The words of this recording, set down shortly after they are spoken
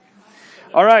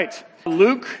All right,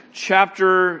 Luke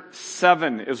chapter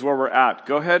 7 is where we're at.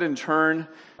 Go ahead and turn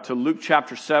to Luke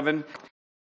chapter 7.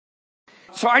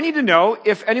 So I need to know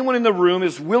if anyone in the room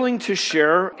is willing to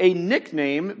share a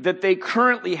nickname that they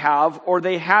currently have or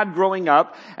they had growing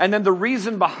up, and then the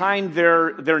reason behind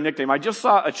their nickname. I just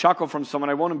saw a chuckle from someone.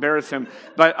 I won't embarrass him,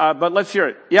 but let's hear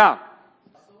it. Yeah.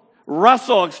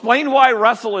 Russell. Explain why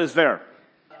Russell is there.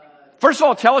 First of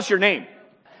all, tell us your name.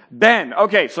 Ben.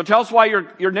 Okay, so tell us why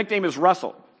your nickname is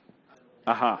Russell.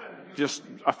 Just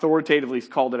authoritatively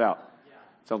called it out.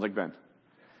 Sounds like Ben.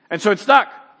 And so it stuck.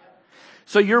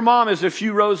 So your mom is a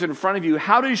few rows in front of you.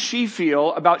 How does she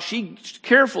feel about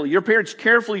your parents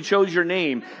carefully chose your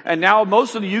name, and now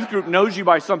most of the youth group knows you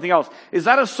by something else? Is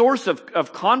that a source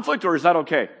of conflict, or is that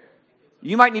okay?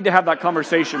 You might need to have that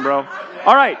conversation, bro.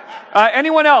 All right.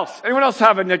 Anyone else? Anyone else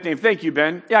have a nickname? Thank you,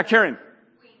 Ben. Yeah, Karen.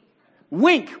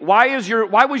 Wink. Why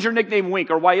was your nickname Wink,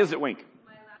 or why is it Wink?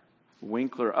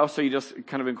 Winkler. Oh, so you just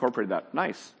kind of incorporated that.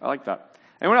 Nice. I like that.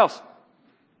 Anyone else?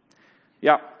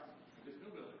 Yeah.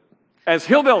 As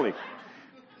Hillbilly.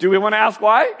 Do we want to ask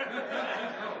why?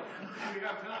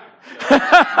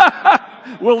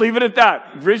 We'll leave it at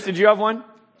that. Rich, did you have one?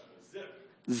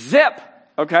 Zip.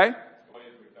 Okay.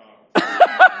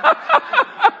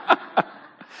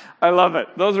 I love it.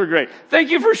 Those are great. Thank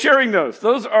you for sharing those.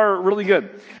 Those are really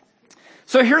good.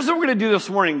 So here's what we're going to do this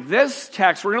morning. This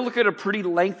text, we're going to look at a pretty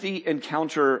lengthy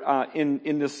encounter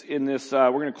in this.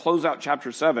 We're going to close out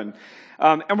chapter 7,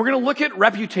 and we're going to look at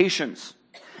reputations.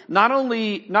 Not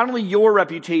only your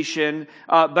reputation,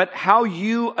 but how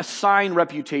you assign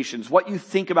reputations, what you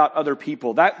think about other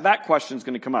people. That question is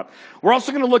going to come up. We're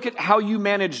also going to look at how you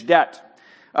manage debt.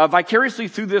 Vicariously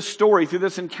through this story, through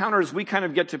this encounter, as we kind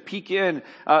of get to peek in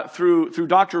through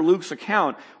Dr. Luke's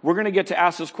account, we're going to get to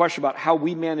ask this question about how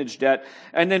we manage debt.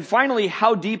 And then finally,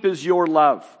 how deep is your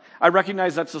love? I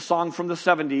recognize that's a song from the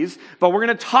 70s, but we're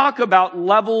going to talk about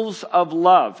levels of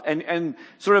love and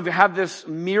sort of have this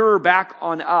mirror back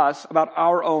on us about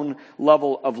our own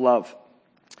level of love.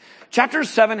 Chapter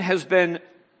 7 has been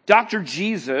Dr.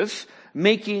 Jesus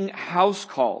making house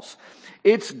calls.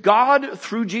 It's God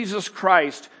through Jesus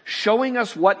Christ showing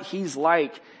us what He's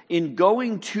like in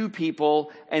going to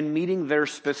people and meeting their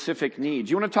specific needs.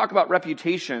 You want to talk about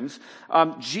reputations?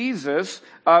 Jesus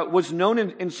was known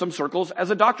in some circles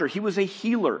as a doctor. He was a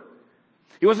healer.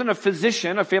 He wasn't a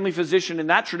physician, a family physician in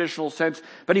that traditional sense,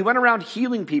 but he went around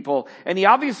healing people, and he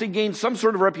obviously gained some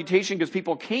sort of reputation because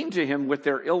people came to him with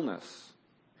their illness.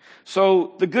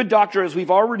 So the good doctor, as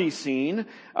we've already seen,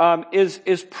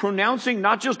 is pronouncing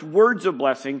not just words of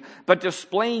blessing, but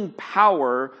displaying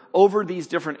power over these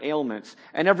different ailments.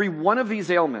 And every one of these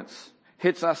ailments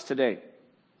hits us today.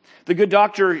 The good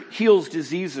doctor heals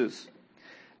diseases.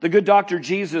 The good doctor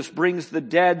Jesus brings the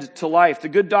dead to life. The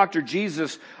good doctor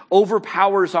Jesus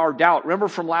overpowers our doubt. Remember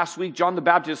from last week, John the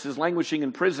Baptist is languishing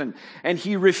in prison, and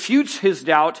he refutes his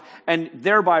doubt and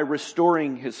thereby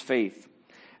restoring his faith.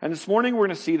 And this morning we're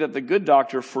going to see that the good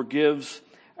doctor forgives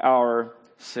our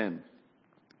sin.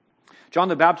 John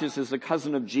the Baptist is the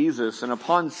cousin of Jesus, and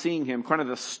upon seeing him, kind of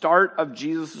the start of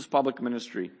Jesus' public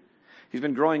ministry, he's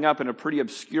been growing up in a pretty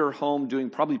obscure home, doing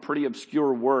probably pretty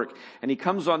obscure work, and he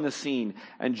comes on the scene,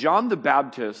 and John the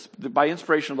Baptist, by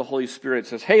inspiration of the Holy Spirit,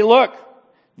 says, "Hey, look,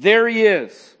 there he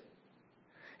is.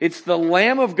 It's the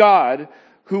Lamb of God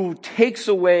who takes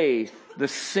away the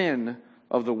sin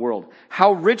of the world."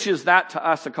 How rich is that to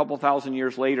us a couple thousand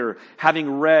years later,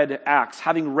 having read Acts,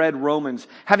 having read Romans,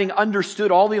 having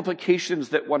understood all the implications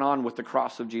that went on with the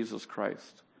cross of Jesus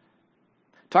Christ.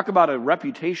 Talk about a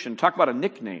reputation, talk about a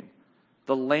nickname,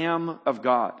 the Lamb of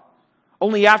God.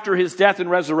 Only after his death and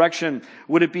resurrection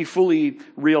would it be fully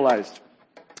realized.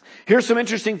 Here's some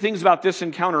interesting things about this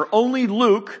encounter. Only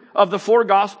Luke of the 4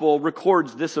 Gospels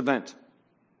records this event.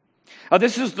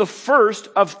 This is the first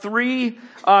of 3,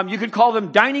 you could call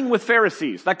them Dining with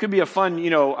Pharisees. That could be a fun,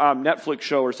 Netflix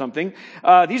show or something.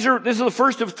 This is the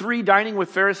first of 3 Dining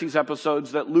with Pharisees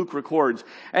episodes that Luke records.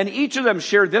 And each of them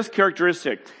share this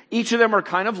characteristic. Each of them are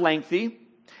kind of lengthy,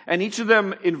 and each of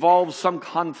them involves some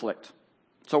conflict.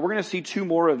 So we're going to see 2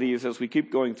 more of these as we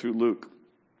keep going through Luke.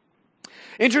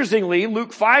 Interestingly,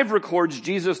 Luke 5 records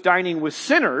Jesus dining with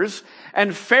sinners,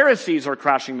 and Pharisees are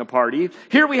crashing the party.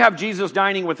 Here we have Jesus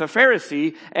dining with a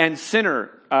Pharisee, and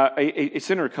a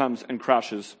sinner comes and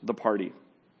crashes the party.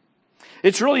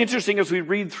 It's really interesting as we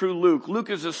read through Luke. Luke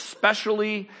is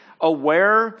especially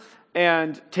aware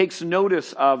and takes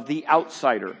notice of the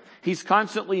outsider. He's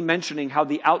constantly mentioning how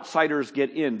the outsiders get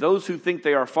in. Those who think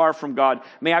they are far from God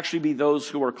may actually be those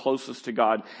who are closest to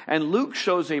God. And Luke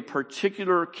shows a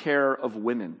particular care of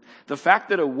women. The fact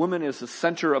that a woman is the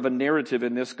center of a narrative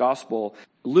in this gospel,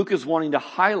 Luke is wanting to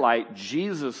highlight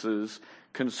Jesus's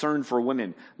concern for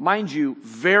women. Mind you,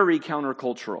 very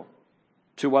countercultural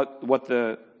to what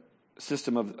the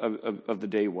system of the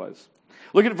day was.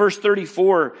 Look at verse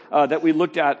 34 that we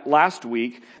looked at last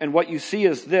week, and what you see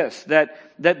is this, that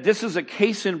this is a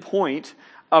case in point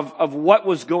of what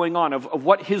was going on, of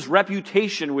what his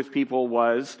reputation with people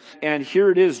was. And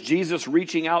here it is, Jesus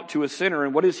reaching out to a sinner,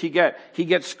 and what does he get? He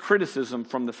gets criticism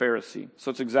from the Pharisee. So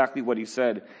it's exactly what he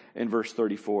said in verse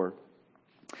 34.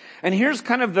 And here's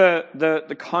kind of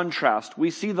the contrast.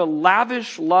 We see the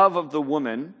lavish love of the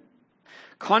woman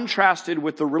contrasted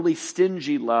with the really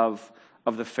stingy love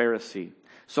of the Pharisee.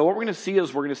 So what we're going to see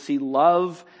is we're going to see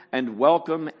love and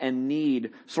welcome and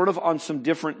need sort of on some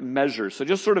different measures. So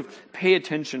just sort of pay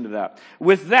attention to that.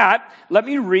 With that, let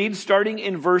me read starting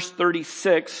in verse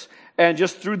 36 and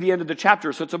just through the end of the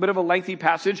chapter. So it's a bit of a lengthy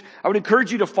passage. I would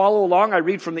encourage you to follow along. I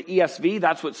read from the ESV.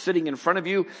 That's what's sitting in front of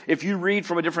you. If you read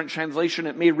from a different translation,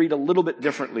 it may read a little bit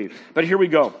differently. But here we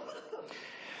go.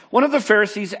 One of the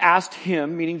Pharisees asked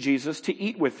him, meaning Jesus, to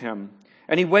eat with him.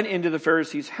 And he went into the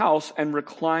Pharisee's house and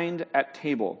reclined at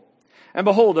table. And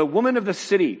behold, a woman of the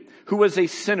city, who was a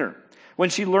sinner, when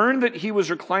she learned that he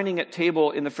was reclining at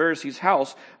table in the Pharisee's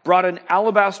house, brought an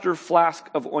alabaster flask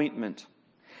of ointment.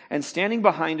 And standing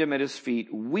behind him at his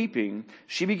feet, weeping,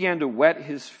 she began to wet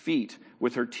his feet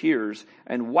with her tears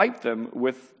and wiped them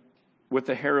with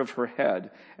the hair of her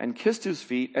head, and kissed his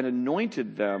feet and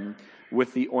anointed them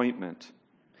with the ointment.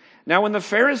 Now when the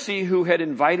Pharisee who had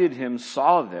invited him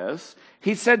saw this,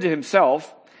 he said to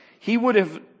himself, if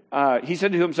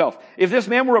this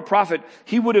man were a prophet,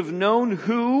 he would have known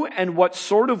who and what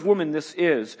sort of woman this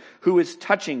is who is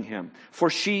touching him,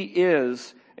 for she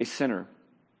is a sinner.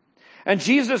 And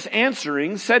Jesus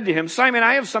answering said to him, Simon,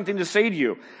 I have something to say to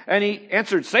you. And he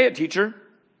answered, say it, teacher.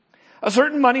 A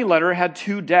certain moneylender had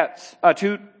two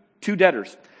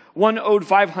debtors. One owed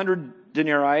 500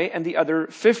 denarii and the other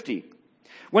 50.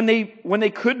 When they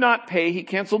could not pay, he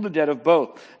canceled the debt of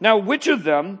both. Now, which of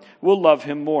them will love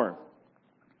him more?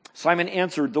 Simon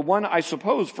answered, the one, I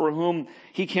suppose, for whom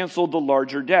he canceled the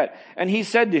larger debt. And he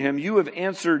said to him, you have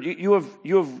answered, you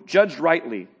have judged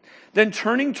rightly. Then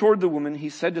turning toward the woman, he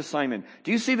said to Simon,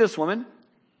 do you see this woman?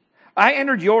 I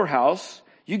entered your house.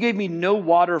 You gave me no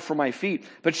water for my feet,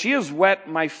 but she has wet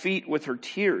my feet with her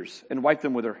tears and wiped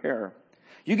them with her hair.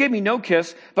 You gave me no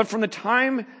kiss, but from the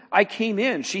time I came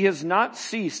in, she has not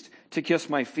ceased to kiss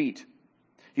my feet.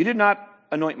 You did not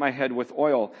anoint my head with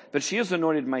oil, but she has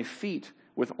anointed my feet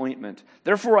with ointment.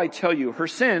 Therefore I tell you, her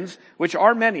sins, which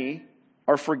are many,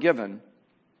 are forgiven,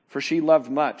 for she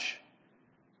loved much.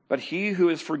 But he who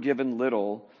is forgiven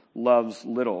little loves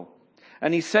little.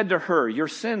 And he said to her, your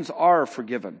sins are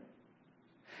forgiven.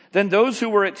 Then those who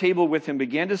were at table with him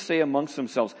began to say amongst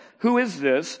themselves, who is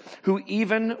this who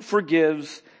even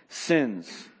forgives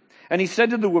sins? And he said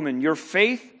to the woman, your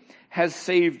faith has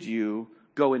saved you.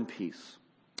 Go in peace.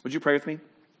 Would you pray with me?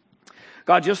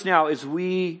 God, just now as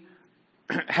we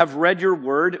have read your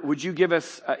word, would you give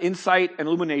us insight and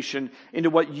illumination into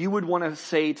what you would want to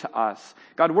say to us?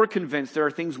 God, we're convinced there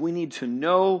are things we need to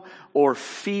know or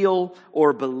feel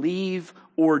or believe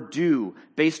or do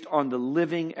based on the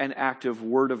living and active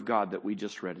word of God that we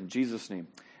just read. In Jesus' name,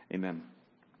 amen.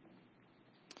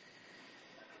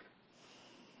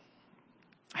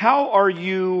 How are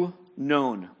you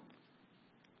known?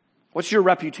 What's your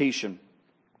reputation?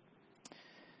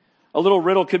 A little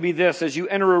riddle could be this. As you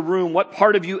enter a room, what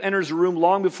part of you enters a room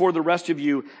long before the rest of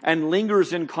you and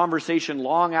lingers in conversation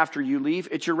long after you leave?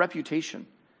 It's your reputation.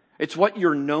 It's what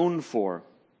you're known for.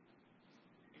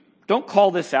 Don't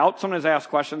call this out. Sometimes I ask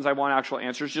questions. I want actual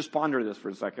answers. Just ponder this for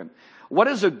a second. What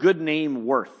is a good name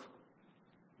worth?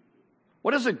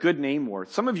 What is a good name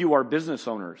worth? Some of you are business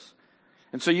owners.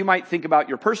 And so you might think about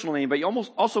your personal name, but you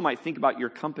also might think about your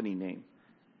company name.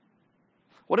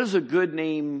 What is a good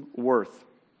name worth?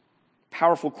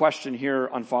 Powerful question here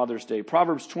on Father's Day.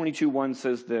 Proverbs 22:1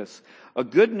 says this, a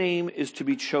good name is to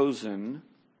be chosen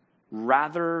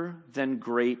rather than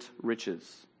great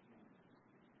riches.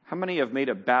 How many have made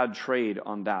a bad trade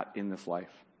on that in this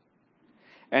life?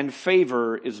 And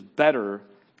favor is better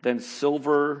than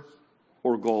silver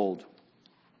or gold.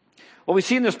 What we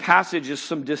see in this passage is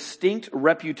some distinct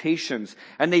reputations,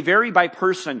 and they vary by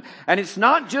person. And it's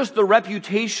not just the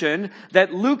reputation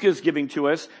that Luke is giving to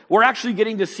us. We're actually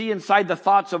getting to see inside the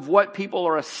thoughts of what people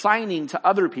are assigning to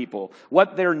other people,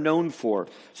 what they're known for.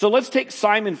 So let's take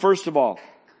Simon first of all.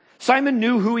 Simon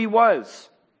knew who he was.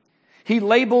 He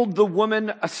labeled the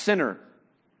woman a sinner.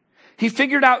 He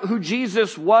figured out who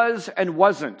Jesus was and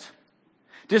wasn't.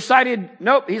 Decided,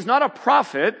 nope, he's not a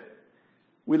prophet.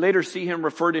 We later see him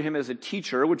refer to him as a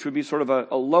teacher, which would be sort of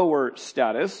a lower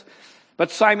status. But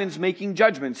Simon's making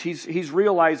judgments. He's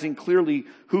realizing clearly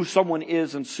who someone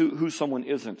is and who someone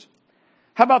isn't.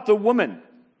 How about the woman?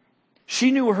 She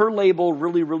knew her label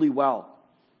really, really well.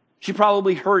 She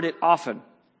probably heard it often.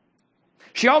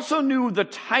 She also knew the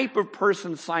type of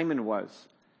person Simon was.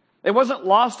 It wasn't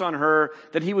lost on her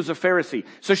that he was a Pharisee.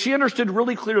 So she understood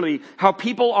really clearly how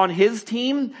people on his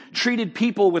team treated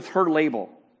people with her label.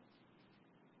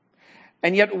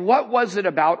 And yet, what was it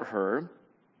about her?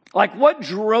 Like, what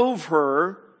drove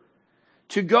her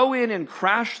to go in and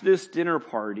crash this dinner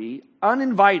party,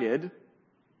 uninvited,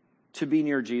 to be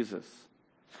near Jesus?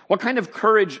 What kind of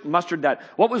courage mustered that?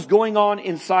 What was going on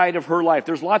inside of her life?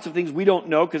 There's lots of things we don't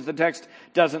know because the text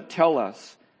doesn't tell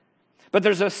us. But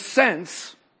there's a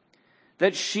sense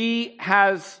that she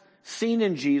has seen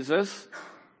in Jesus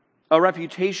a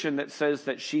reputation that says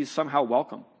that she's somehow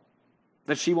welcome.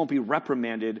 That she won't be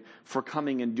reprimanded for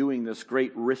coming and doing this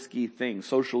great risky thing,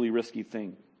 socially risky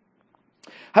thing.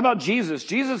 How about Jesus?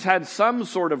 Jesus had some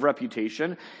sort of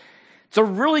reputation. It's a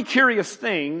really curious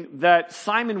thing that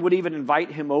Simon would even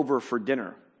invite him over for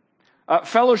dinner.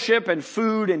 Fellowship and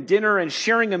food and dinner and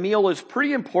sharing a meal is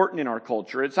pretty important in our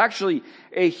culture. It's actually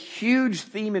a huge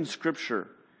theme in Scripture.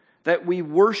 That we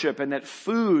worship and that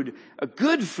food, a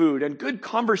good food and good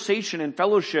conversation and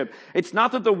fellowship, it's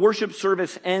not that the worship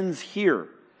service ends here.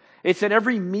 It's that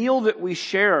every meal that we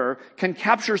share can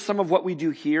capture some of what we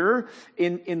do here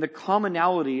in the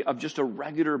commonality of just a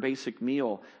regular basic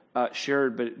meal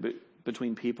shared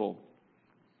between people.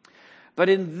 But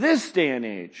in this day and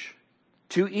age,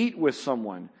 to eat with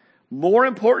someone, more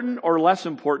important or less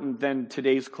important than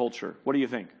today's culture? What do you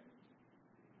think?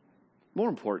 More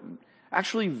important.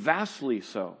 Actually, vastly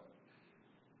so.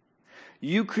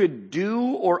 You could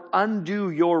do or undo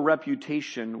your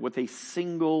reputation with a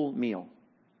single meal.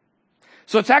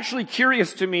 So it's actually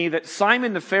curious to me that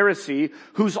Simon the Pharisee,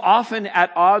 who's often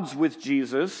at odds with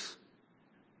Jesus,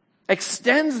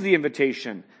 extends the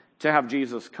invitation to have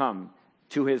Jesus come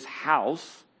to his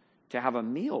house to have a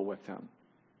meal with him.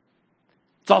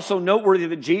 It's also noteworthy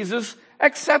that Jesus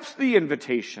accepts the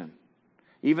invitation.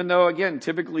 Even though, again,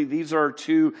 typically these are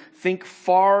to think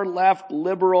far left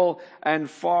liberal and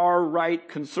far right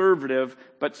conservative,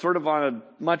 but sort of on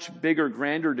a much bigger,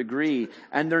 grander degree.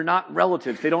 And they're not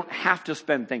relatives. They don't have to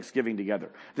spend Thanksgiving together.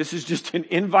 This is just an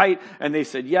invite, and they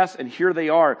said yes, and here they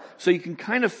are. So you can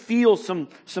kind of feel some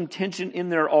tension in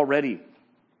there already.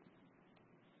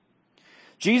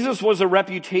 Jesus was a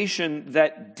reputation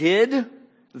that did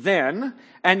then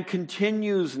and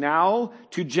continues now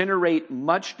to generate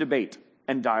much debate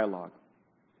and dialogue.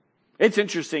 It's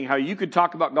interesting how you could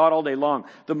talk about God all day long.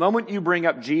 The moment you bring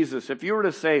up Jesus, if you were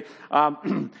to say,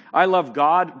 I love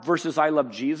God versus I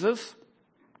love Jesus,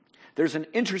 there's an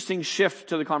interesting shift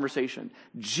to the conversation.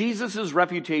 Jesus'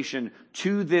 reputation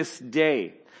to this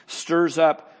day stirs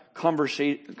up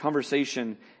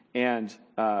conversation and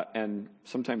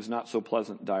sometimes not so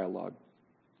pleasant dialogue.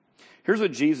 Here's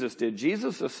what Jesus did.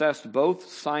 Jesus assessed both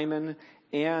Simon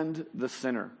and the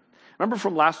sinner. Remember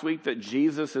from last week that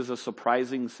Jesus is a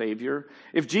surprising Savior?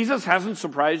 If Jesus hasn't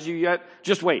surprised you yet,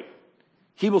 just wait.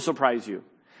 He will surprise you.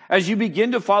 As you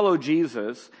begin to follow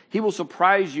Jesus, He will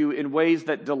surprise you in ways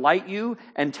that delight you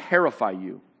and terrify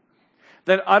you.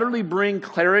 That utterly bring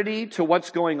clarity to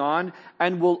what's going on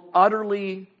and will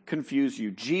utterly confuse you.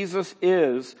 Jesus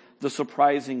is the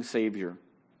surprising Savior.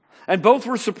 And both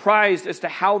were surprised as to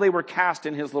how they were cast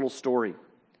in His little story.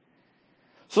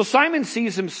 So Simon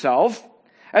sees himself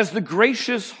as the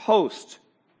gracious host.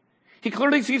 He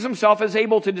clearly sees himself as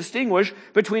able to distinguish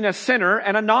between a sinner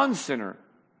and a non-sinner.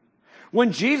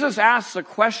 When Jesus asks a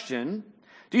question,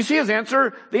 do you see his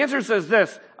answer? The answer says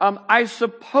this, I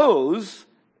suppose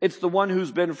it's the one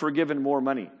who's been forgiven more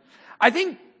money. I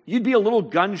think you'd be a little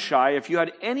gun-shy if you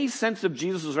had any sense of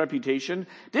Jesus' reputation.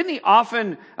 Didn't he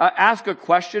often ask a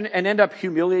question and end up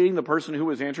humiliating the person who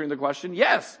was answering the question?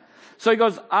 Yes. So he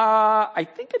goes, I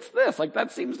think it's this. Like,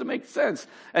 that seems to make sense.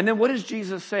 And then what does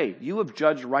Jesus say? You have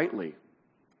judged rightly.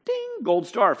 Ding, gold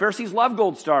star. Pharisees love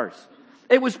gold stars.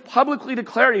 It was publicly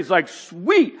declared. He's like,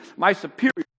 sweet, my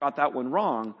superior got that one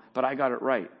wrong, but I got it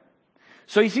right.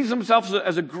 So he sees himself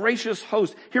as a gracious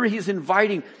host. Here he's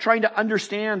inviting, trying to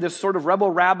understand this sort of rebel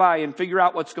rabbi and figure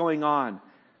out what's going on.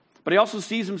 But he also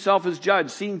sees himself as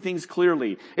judge, seeing things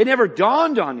clearly. It never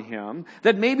dawned on him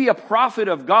that maybe a prophet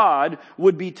of God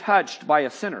would be touched by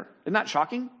a sinner. Isn't that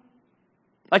shocking?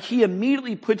 Like he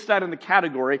immediately puts that in the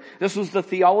category. This was the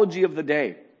theology of the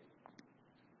day.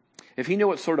 If he knew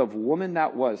what sort of woman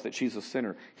that was, that she's a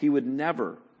sinner, he would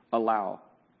never allow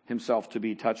himself to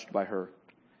be touched by her.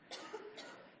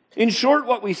 In short,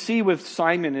 what we see with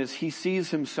Simon is he sees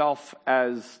himself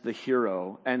as the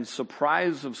hero. And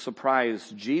surprise of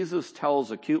surprise, Jesus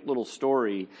tells a cute little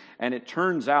story, and it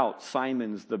turns out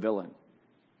Simon's the villain.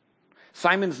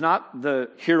 Simon's not the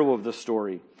hero of the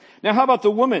story. Now, how about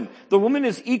the woman? The woman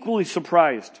is equally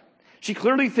surprised. She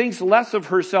clearly thinks less of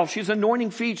herself. She's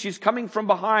anointing feet. She's coming from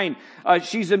behind.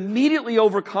 She's immediately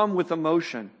overcome with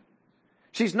emotion.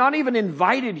 She's not even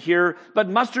invited here, but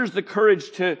musters the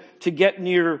courage to get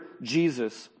near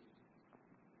Jesus.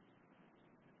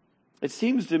 It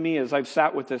seems to me, as I've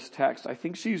sat with this text, I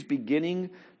think she's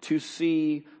beginning to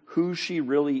see who she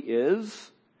really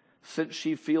is, since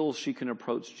she feels she can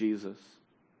approach Jesus.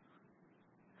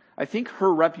 I think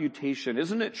her reputation,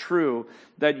 isn't it true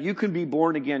that you can be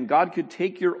born again? God could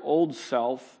take your old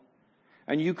self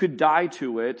and you could die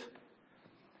to it.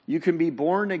 You can be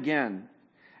born again.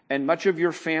 And much of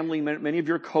your family, many of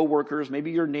your coworkers,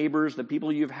 maybe your neighbors, the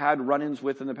people you've had run-ins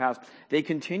with in the past, they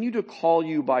continue to call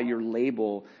you by your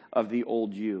label of the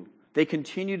old you. They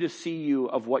continue to see you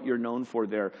of what you're known for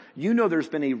there. You know there's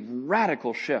been a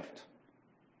radical shift.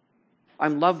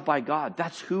 I'm loved by God.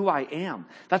 That's who I am.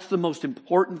 That's the most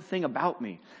important thing about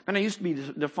me. And I used to be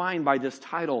defined by this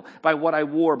title, by what I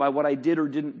wore, by what I did or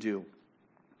didn't do.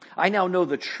 I now know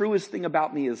the truest thing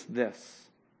about me is this.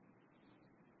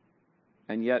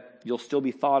 And yet, you'll still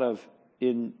be thought of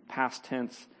in past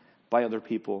tense by other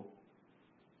people.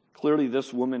 Clearly,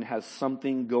 this woman has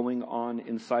something going on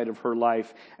inside of her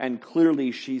life, and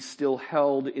clearly she's still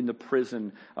held in the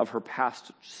prison of her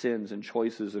past sins and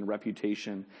choices and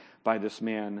reputation by this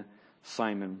man,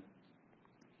 Simon.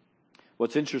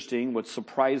 What's interesting, what's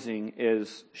surprising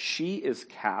is she is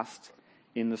cast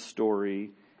in the story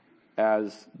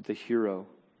as the hero.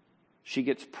 She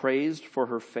gets praised for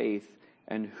her faith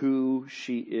and who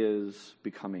she is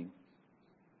becoming.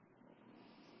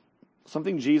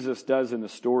 Something Jesus does in the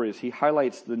story is he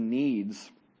highlights the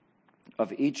needs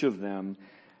of each of them,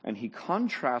 and he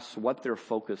contrasts what they're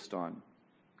focused on.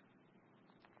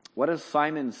 What does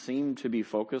Simon seem to be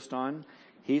focused on?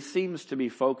 He seems to be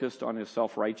focused on his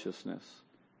self-righteousness.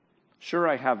 Sure,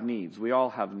 I have needs. We all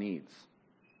have needs.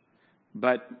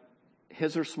 But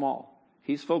his are small.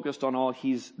 He's focused on all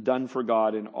he's done for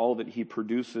God and all that he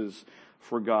produces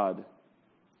for God.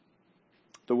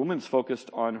 The woman's focused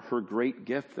on her great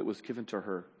gift that was given to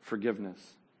her, forgiveness.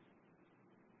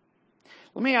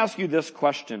 Let me ask you this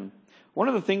question. One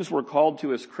of the things we're called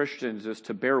to as Christians is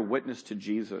to bear witness to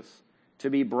Jesus, to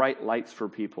be bright lights for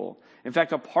people. In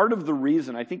fact, a part of the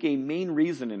reason, I think a main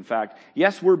reason, in fact,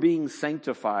 yes, we're being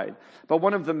sanctified, but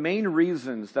one of the main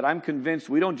reasons that I'm convinced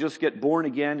we don't just get born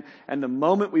again, and the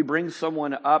moment we bring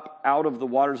someone up out of the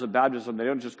waters of baptism, they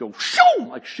don't just go shoo,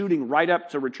 like shooting right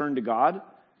up to return to God,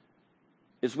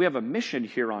 is we have a mission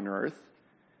here on earth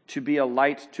to be a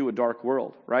light to a dark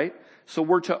world, right? So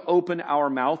we're to open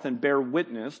our mouth and bear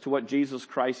witness to what Jesus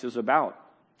Christ is about.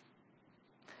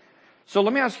 So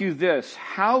let me ask you this.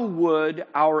 How would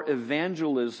our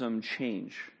evangelism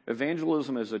change?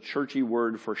 Evangelism is a churchy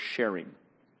word for sharing.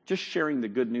 Just sharing the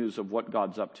good news of what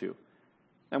God's up to.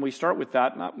 And we start with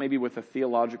that, not maybe with a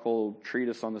theological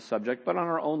treatise on the subject, but on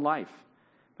our own life.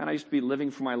 Man, I used to be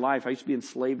living for my life. I used to be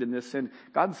enslaved in this sin.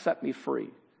 God set me free.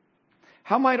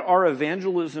 How might our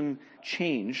evangelism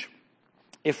change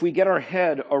if we get our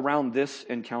head around this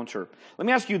encounter? Let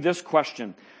me ask you this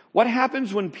question. What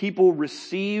happens when people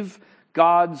receive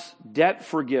God's debt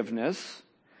forgiveness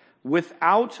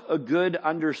without a good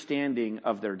understanding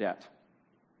of their debt?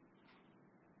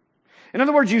 In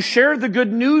other words, you share the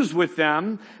good news with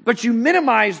them, but you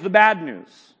minimize the bad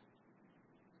news.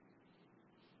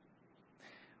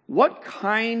 What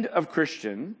kind of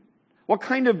Christian, what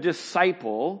kind of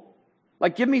disciple,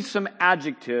 like give me some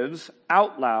adjectives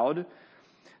out loud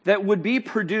that would be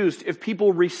produced if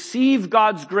people receive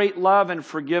God's great love and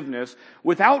forgiveness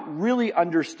without really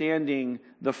understanding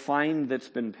the fine that's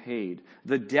been paid,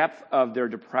 the depth of their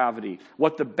depravity.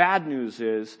 What the bad news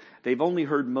is, they've only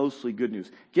heard mostly good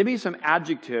news. Give me some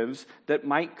adjectives that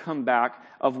might come back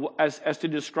as to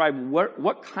describe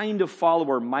what kind of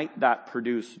follower might that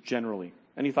produce generally.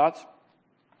 Any thoughts?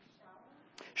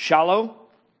 Shallow.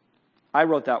 I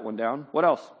wrote that one down. What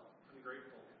else?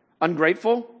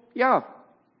 Ungrateful. Yeah.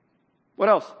 What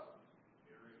else?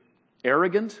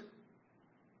 Arrogant.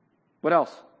 What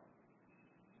else?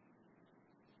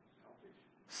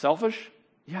 Selfish?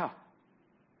 Yeah.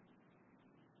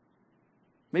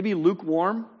 Maybe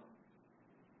lukewarm.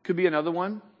 Could be another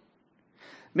one.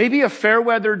 Maybe a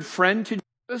fair-weathered friend to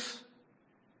Jesus.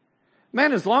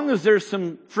 Man, as long as there's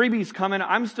some freebies coming,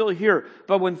 I'm still here.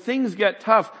 But when things get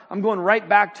tough, I'm going right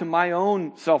back to my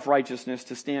own self-righteousness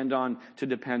to stand on, to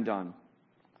depend on.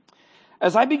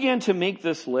 As I began to make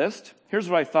this list, here's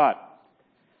what I thought.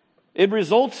 It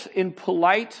results in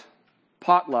polite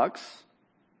potlucks,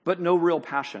 but no real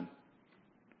passion.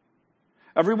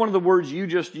 Every one of the words you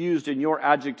just used in your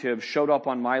adjective showed up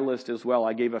on my list as well.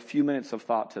 I gave a few minutes of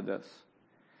thought to this.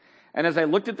 And as I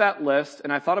looked at that list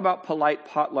and I thought about polite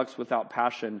potlucks without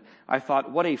passion, I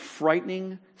thought, what a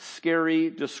frightening, scary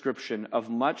description of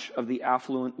much of the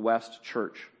affluent West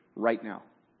church right now.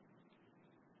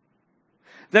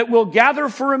 That we'll gather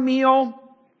for a meal.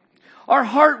 Our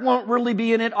heart won't really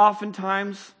be in it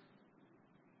oftentimes.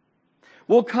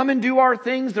 We'll come and do our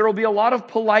things. There will be a lot of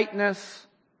politeness.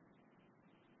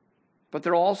 But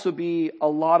there will also be a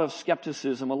lot of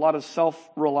skepticism, a lot of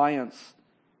self-reliance.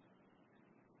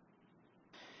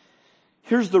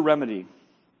 Here's the remedy.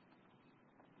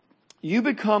 You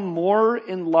become more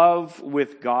in love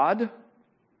with God,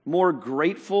 more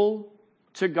grateful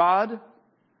to God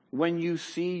when you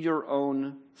see your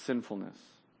own sinfulness.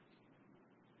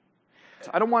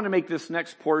 I don't want to make this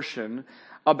next portion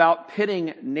about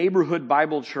pitting Neighborhood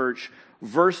Bible Church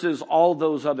versus all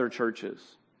those other churches.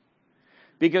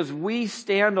 Because we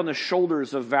stand on the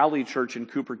shoulders of Valley Church in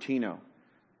Cupertino,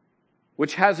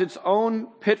 which has its own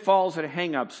pitfalls and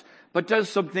hang-ups, but does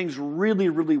some things really,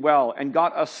 really well and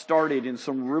got us started in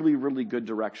some really, really good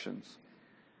directions.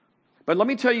 But let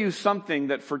me tell you something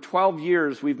that for 12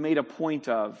 years we've made a point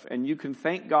of, and you can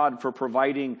thank God for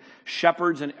providing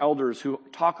shepherds and elders who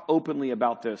talk openly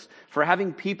about this, for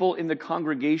having people in the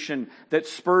congregation that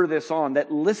spur this on,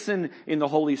 that listen in the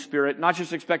Holy Spirit, not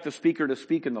just expect the speaker to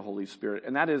speak in the Holy Spirit.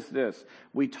 And that is this: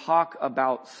 we talk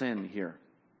about sin here.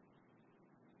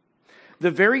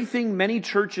 The very thing many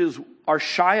churches are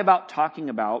shy about talking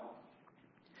about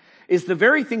is the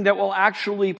very thing that will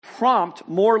actually prompt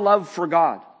more love for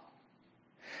God.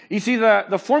 You see,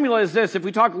 the formula is this: if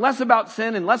we talk less about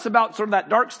sin and less about sort of that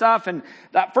dark stuff and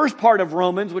that first part of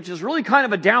Romans, which is really kind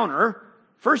of a downer,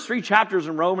 first 3 chapters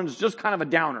in Romans is just kind of a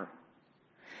downer.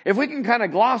 If we can kind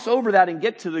of gloss over that and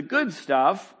get to the good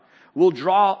stuff, we'll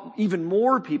draw even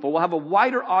more people. We'll have a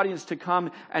wider audience to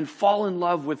come and fall in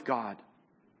love with God.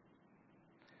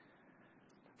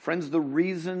 Friends, the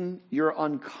reason you're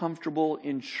uncomfortable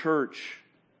in church,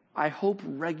 I hope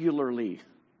regularly,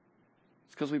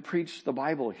 it's because we preach the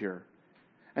Bible here.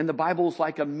 And the Bible is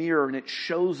like a mirror, and it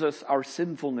shows us our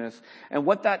sinfulness. And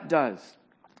what that does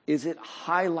is it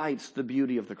highlights the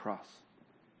beauty of the cross.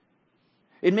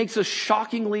 It makes us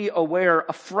shockingly aware,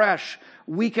 afresh,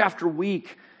 week after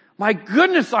week. My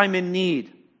goodness, I'm in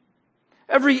need.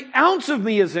 Every ounce of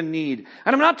me is in need.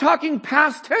 And I'm not talking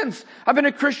past tense. I've been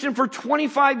a Christian for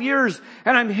 25 years,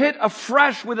 and I'm hit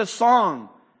afresh with a song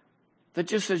that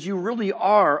just says, you really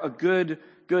are a good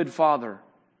Father.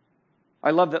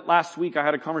 I love that last week I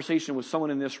had a conversation with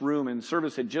someone in this room, and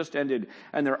service had just ended,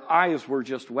 and their eyes were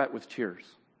just wet with tears.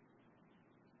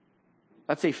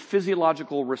 That's a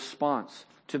physiological response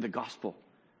to the gospel.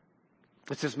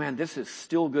 It says, man, this is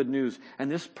still good news, and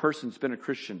this person's been a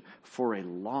Christian for a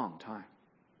long time.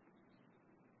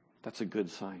 That's a good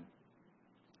sign.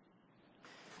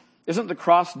 Isn't the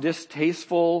cross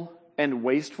distasteful and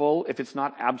wasteful if it's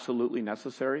not absolutely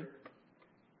necessary?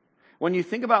 When you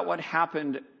think about what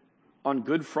happened on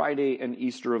Good Friday and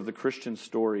Easter of the Christian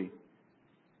story,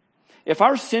 if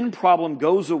our sin problem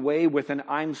goes away with an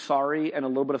I'm sorry and a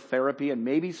little bit of therapy and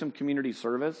maybe some community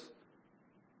service,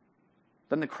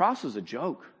 then the cross is a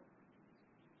joke.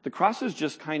 The cross is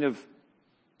just kind of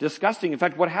disgusting. In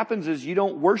fact, what happens is you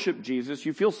don't worship Jesus,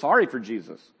 you feel sorry for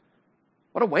Jesus.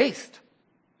 What a waste.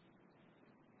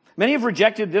 Many have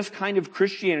rejected this kind of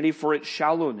Christianity for its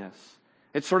shallowness.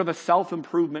 It's sort of a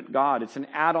self-improvement God. It's an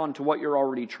add-on to what you're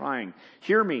already trying.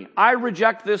 Hear me. I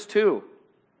reject this too.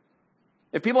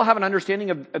 If people have an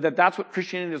understanding of that that's what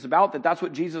Christianity is about, that that's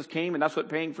what Jesus came and that's what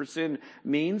paying for sin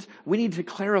means, we need to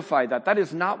clarify that. That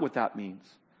is not what that means.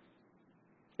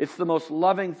 It's the most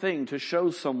loving thing to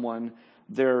show someone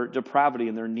their depravity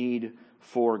and their need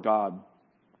for God.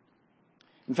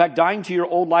 In fact, dying to your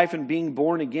old life and being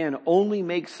born again only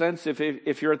makes sense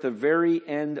if you're at the very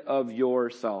end of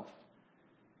yourself.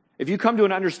 if you come to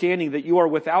an understanding that you are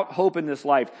without hope in this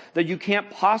life, that you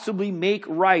can't possibly make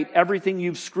right everything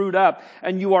you've screwed up,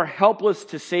 and you are helpless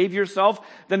to save yourself,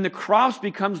 then the cross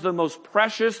becomes the most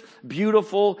precious,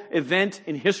 beautiful event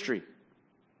in history.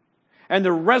 And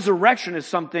the resurrection is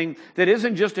something that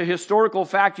isn't just a historical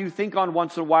fact you think on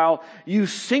once in a while. You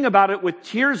sing about it with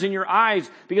tears in your eyes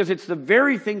because it's the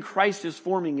very thing Christ is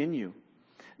forming in you.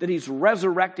 That He's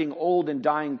resurrecting old and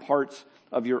dying parts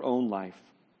of your own life.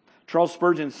 Charles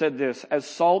Spurgeon said this, as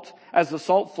the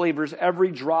salt flavors every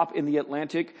drop in the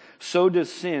Atlantic, so does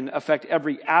sin affect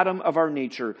every atom of our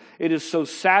nature. It is so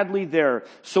sadly there,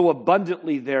 so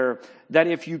abundantly there, that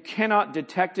if you cannot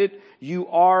detect it, you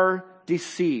are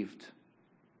deceived.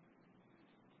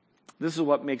 This is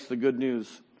what makes the good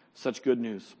news such good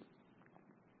news.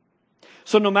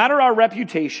 So no matter our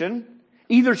reputation,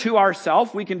 either to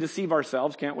ourselves, we can deceive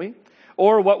ourselves, can't we?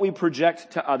 Or what we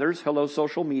project to others, hello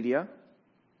social media.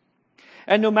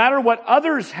 And no matter what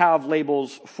others have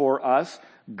labels for us,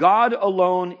 God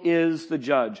alone is the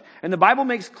judge. And the Bible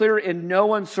makes clear in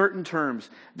no uncertain terms,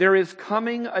 there is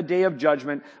coming a day of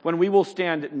judgment when we will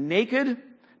stand naked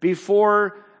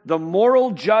before the moral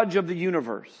judge of the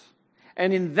universe.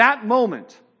 And in that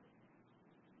moment,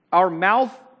 our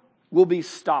mouth will be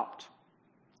stopped.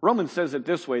 Romans says it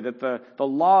this way, that the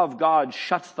law of God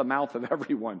shuts the mouth of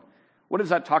everyone. What does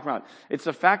that talk about? It's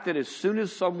the fact that as soon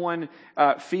as someone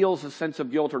feels a sense of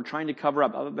guilt or trying to cover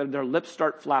up, their lips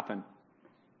start flapping.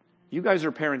 You guys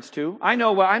are parents too. I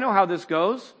know how this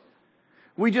goes.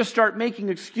 We just start making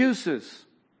excuses.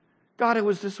 God, it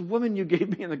was this woman you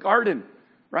gave me in the garden,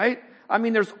 right? I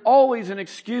mean, there's always an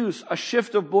excuse, a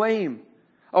shift of blame,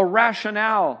 a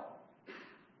rationale.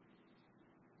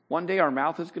 One day our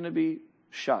mouth is going to be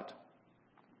shut.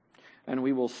 And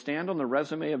we will stand on the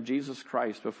resume of Jesus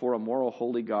Christ before a moral,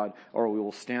 holy God, or we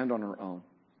will stand on our own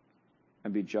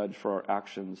and be judged for our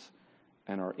actions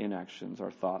and our inactions,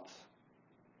 our thoughts.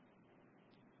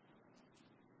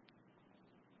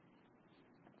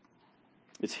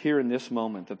 It's here in this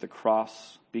moment that the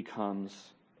cross becomes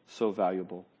so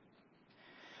valuable.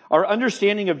 Our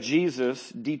understanding of Jesus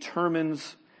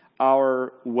determines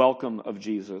our welcome of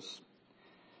Jesus.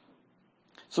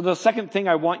 So the second thing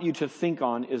I want you to think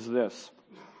on is this.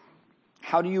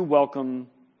 How do you welcome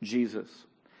Jesus?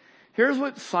 Here's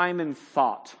what Simon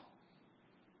thought.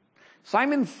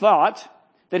 Simon thought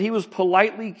that he was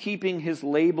politely keeping his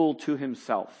label to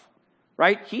himself,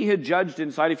 right? He had judged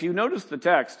inside. If you notice the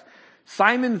text,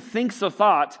 Simon thinks a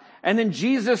thought, and then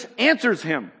Jesus answers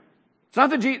him. It's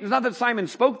not that Simon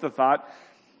spoke the thought.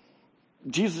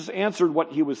 Jesus answered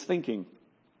what he was thinking.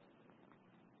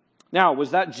 Now,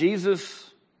 was that Jesus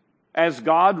as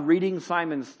God reading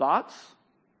Simon's thoughts?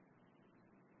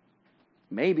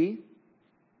 Maybe.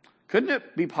 Couldn't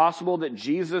it be possible that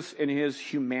Jesus in his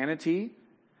humanity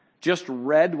just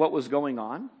read what was going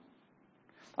on?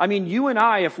 I mean, you and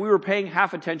I, if we were paying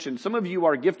half attention, some of you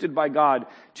are gifted by God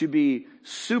to be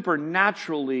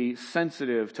supernaturally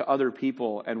sensitive to other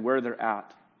people and where they're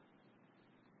at.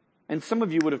 And some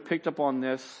of you would have picked up on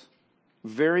this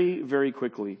very, very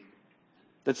quickly.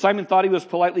 That Simon thought he was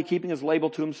politely keeping his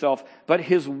label to himself, but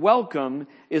his welcome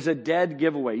is a dead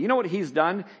giveaway. You know what he's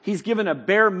done? He's given a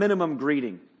bare minimum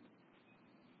greeting.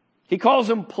 He calls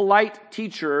him polite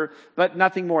teacher, but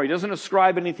nothing more. He doesn't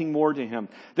ascribe anything more to him.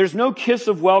 There's no kiss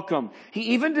of welcome. He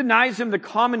even denies him the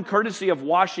common courtesy of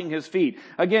washing his feet.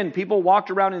 Again, people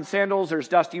walked around in sandals. There's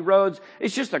dusty roads.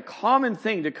 It's just a common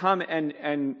thing to come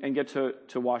and get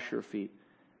to wash your feet.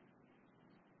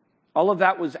 All of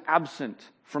that was absent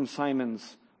from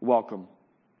Simon's welcome.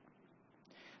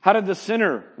 How did the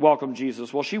sinner welcome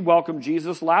Jesus? Well, she welcomed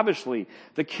Jesus lavishly.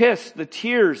 The kiss, the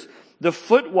tears, the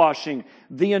foot washing,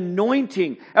 the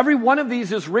anointing. Every one of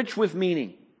these is rich with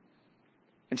meaning.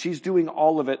 And she's doing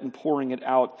all of it and pouring it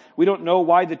out. We don't know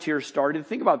why the tears started.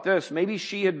 Think about this. Maybe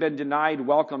she had been denied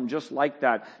welcome just like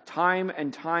that, time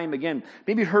and time again.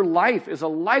 Maybe her life is a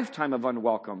lifetime of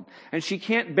unwelcome. And she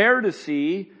can't bear to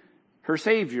see her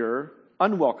Savior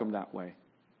unwelcome that way.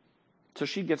 So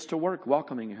she gets to work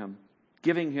welcoming him,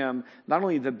 giving him not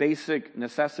only the basic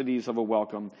necessities of a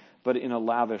welcome, but in a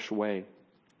lavish way.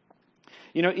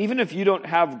 You know, even if you don't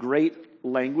have great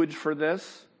language for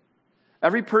this,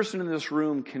 every person in this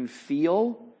room can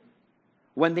feel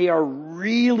when they are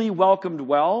really welcomed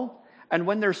well and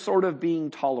when they're sort of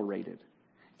being tolerated,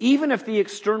 even if the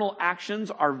external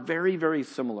actions are very, very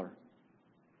similar.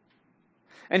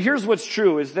 And here's what's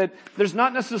true, is that there's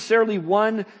not necessarily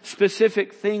one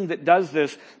specific thing that does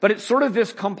this, but it's sort of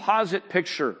this composite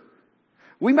picture.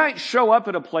 We might show up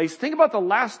at a place. Think about the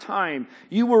last time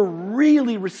you were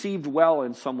really received well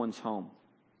in someone's home.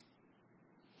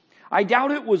 I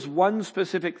doubt it was one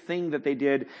specific thing that they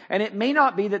did, and it may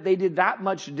not be that they did that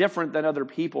much different than other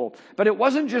people, but it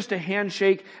wasn't just a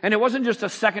handshake, and it wasn't just a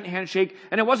second handshake,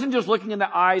 and it wasn't just looking in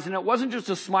the eyes, and it wasn't just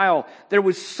a smile. There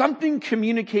was something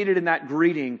communicated in that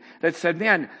greeting that said,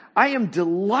 man, I am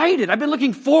delighted. I've been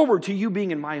looking forward to you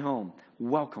being in my home.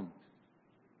 Welcome.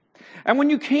 And when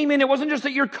you came in, it wasn't just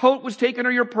that your coat was taken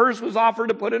or your purse was offered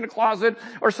to put in a closet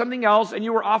or something else and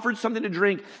you were offered something to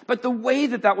drink, but the way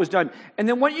that that was done. And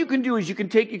then what you can do is you can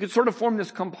sort of form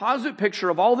this composite picture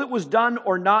of all that was done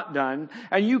or not done,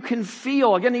 and you can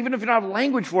feel, again, even if you don't have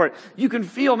language for it, you can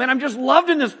feel, man, I'm just loved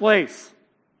in this place.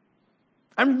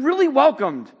 I'm really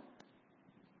welcomed.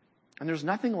 And there's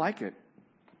nothing like it.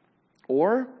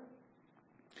 Or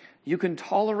you can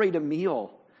tolerate a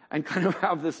meal and kind of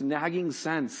have this nagging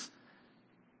sense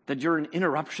that you're an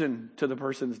interruption to the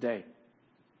person's day.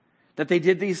 That they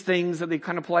did these things, that they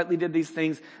kind of politely did these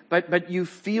things, but you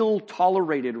feel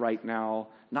tolerated right now,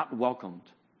 not welcomed.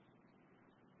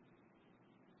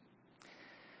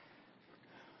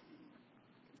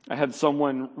 I had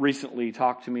someone recently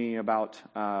talk to me about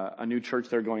a new church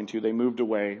they're going to. They moved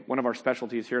away. One of our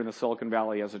specialties here in the Silicon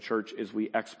Valley as a church is we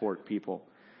export people.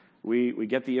 We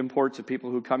get the imports of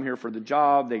people who come here for the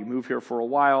job. They move here for a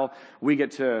while. We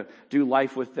get to do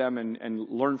life with them and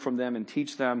learn from them and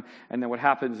teach them. And then what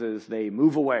happens is they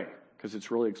move away because it's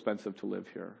really expensive to live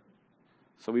here.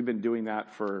 So we've been doing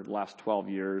that for the last 12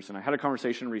 years. And I had a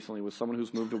conversation recently with someone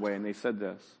who's moved away, and they said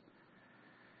this.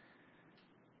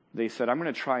 They said, I'm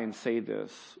going to try and say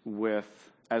this with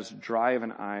as dry of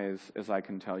an eyes as I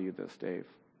can tell you this, Dave.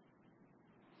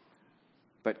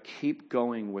 But keep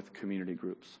going with community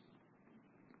groups.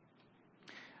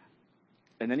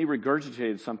 And then he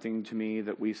regurgitated something to me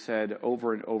that we said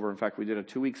over and over. In fact, we did a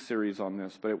 2-week series on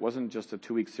this, but it wasn't just a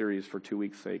 2-week series for 2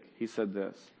 weeks' sake. He said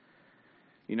this,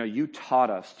 you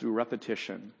taught us through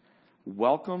repetition,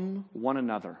 welcome one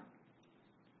another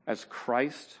as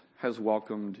Christ has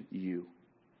welcomed you.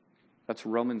 That's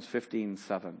Romans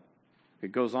 15:7.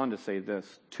 It goes on to say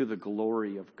this, to the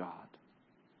glory of God.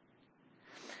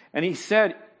 And he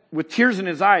said, with tears in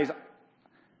his eyes,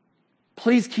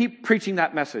 please keep preaching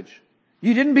that message.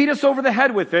 You didn't beat us over the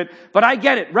head with it, but I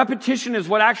get it. Repetition is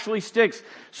what actually sticks.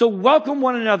 So welcome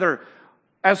one another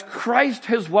as Christ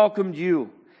has welcomed you.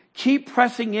 Keep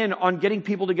pressing in on getting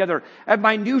people together. At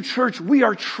my new church, we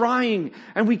are trying,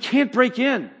 and we can't break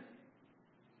in.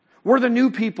 We're the new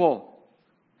people.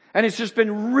 And it's just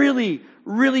been really,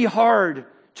 really hard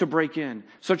to break in.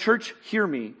 So church, hear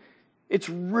me. It's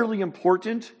really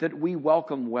important that we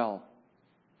welcome well.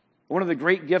 One of the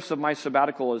great gifts of my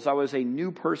sabbatical is I was a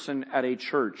new person at a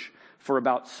church for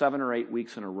about 7 or 8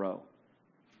 weeks in a row.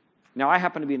 Now, I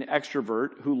happen to be an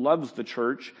extrovert who loves the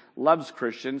church, loves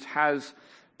Christians, has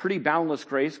pretty boundless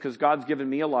grace because God's given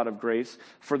me a lot of grace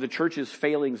for the church's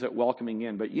failings at welcoming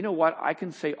in. But you know what? I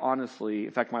can say honestly,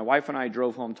 in fact, my wife and I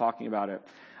drove home talking about it.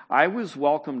 I was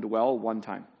welcomed well one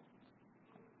time.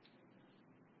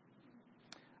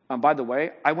 By the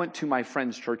way, I went to my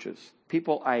friends' churches,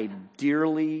 people I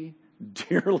dearly,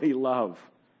 dearly love.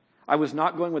 I was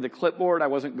not going with a clipboard. I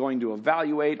wasn't going to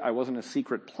evaluate. I wasn't a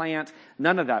secret plant.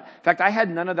 None of that. In fact, I had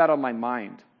none of that on my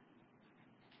mind.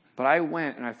 But I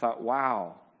went and I thought,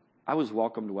 wow, I was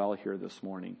welcomed well here this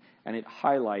morning. And it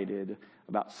highlighted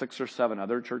about 6 or 7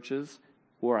 other churches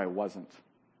where I wasn't.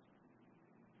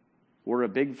 We're a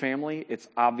big family. It's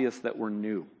obvious that we're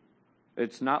new.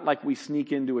 It's not like we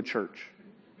sneak into a church.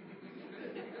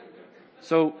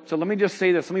 So let me just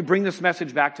say this. Let me bring this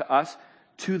message back to us.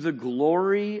 To the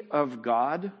glory of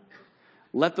God,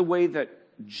 let the way that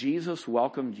Jesus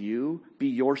welcomed you be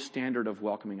your standard of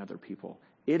welcoming other people.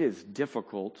 It is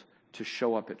difficult to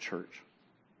show up at church.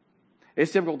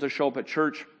 It's difficult to show up at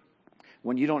church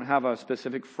when you don't have a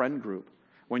specific friend group.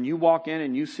 When you walk in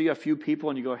and you see a few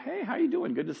people and you go, hey, how you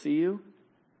doing? Good to see you.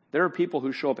 There are people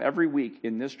who show up every week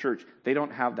in this church. They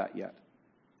don't have that yet.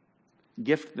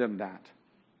 Gift them that.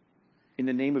 In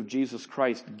the name of Jesus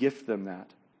Christ, gift them that.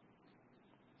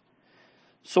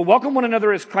 So welcome one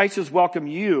another as Christ has welcomed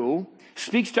you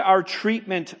speaks to our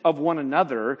treatment of one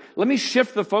another. Let me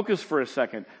shift the focus for a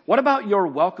second. What about your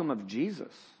welcome of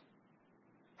Jesus?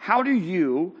 How do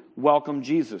you welcome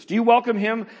Jesus? Do you welcome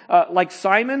him like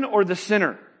Simon or the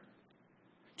sinner?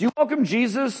 Do you welcome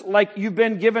Jesus like you've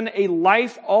been given a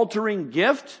life-altering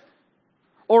gift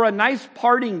or a nice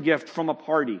parting gift from a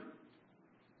party?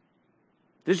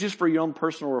 This is just for your own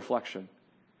personal reflection.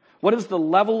 What is the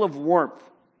level of warmth?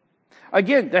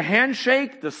 Again, the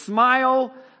handshake, the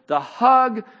smile, the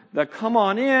hug, the come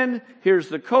on in, here's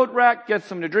the coat rack, get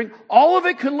some to drink. All of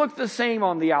it can look the same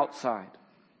on the outside.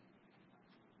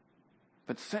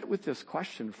 But sit with this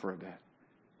question for a bit.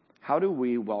 how do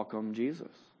we welcome Jesus?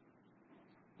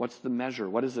 What's the measure?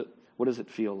 What does it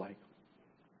feel like?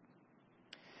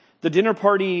 The dinner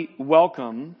party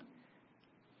welcome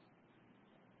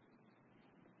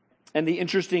and the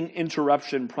interesting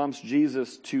interruption prompts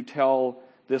Jesus to tell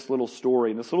this little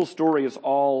story. And this little story is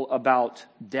all about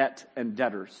debt and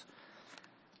debtors.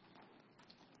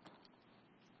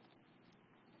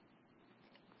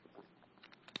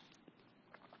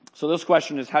 So this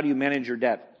question is, how do you manage your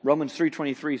debt? Romans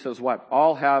 3:23 says what?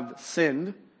 All have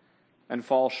sinned and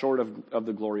fall short of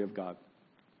the glory of God.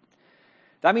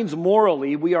 That means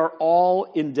morally, we are all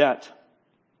in debt.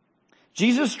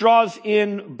 Jesus draws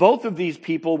in both of these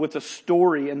people with a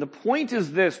story, and the point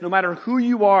is this: no matter who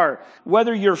you are,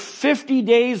 whether you're 50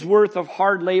 days worth of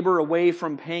hard labor away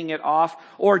from paying it off,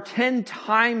 or 10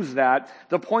 times that,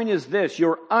 the point is this: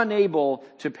 you're unable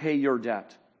to pay your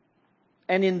debt.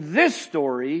 And in this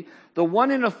story, the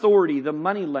one in authority, the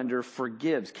moneylender,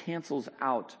 forgives, cancels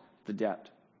out the debt.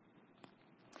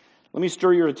 Let me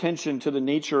stir your attention to the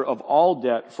nature of all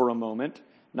debt for a moment.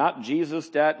 Not Jesus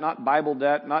debt, not Bible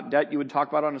debt, not debt you would talk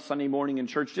about on a Sunday morning in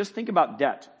church. Just think about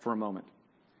debt for a moment.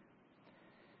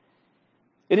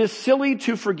 It is silly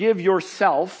to forgive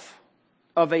yourself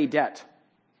of a debt.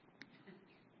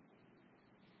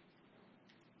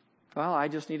 Well, I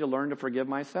just need to learn to forgive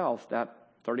myself that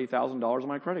 $30,000 on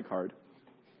my credit card.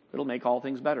 It'll make all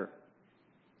things better.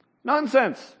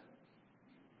 Nonsense.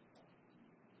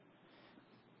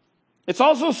 It's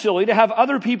also silly to have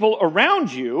other people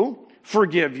around you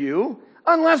forgive you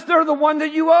unless they're the one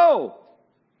that you owe.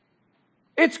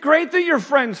 It's great that your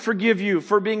friends forgive you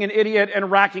for being an idiot and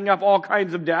racking up all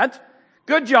kinds of debt.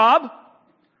 Good job.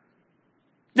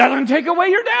 Doesn't take away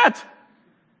your debt.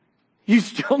 You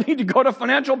still need to go to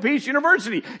Financial Peace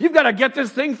University. You've got to get this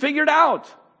thing figured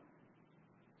out.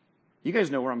 You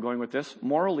guys know where I'm going with this.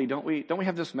 Morally, don't we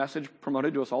have this message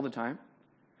promoted to us all the time?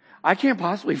 I can't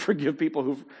possibly forgive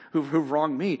people who've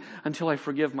wronged me until I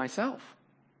forgive myself.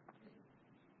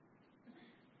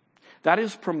 That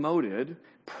is promoted,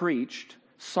 preached,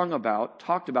 sung about,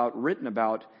 talked about, written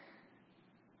about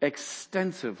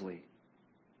extensively.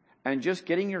 And just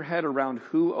getting your head around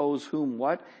who owes whom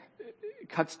what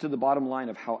cuts to the bottom line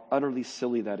of how utterly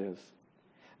silly that is.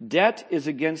 Debt is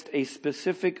against a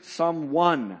specific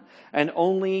someone, and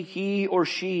only he or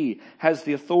she has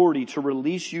the authority to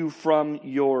release you from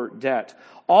your debt.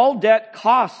 All debt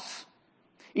costs.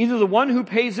 Either the one who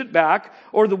pays it back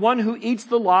or the one who eats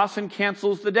the loss and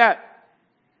cancels the debt.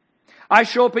 I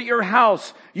show up at your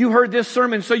house. You heard this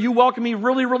sermon, so you welcome me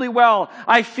really, really well.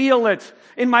 I feel it.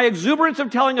 In my exuberance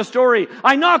of telling a story,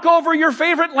 I knock over your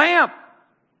favorite lamp.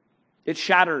 It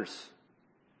shatters.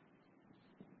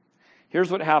 Here's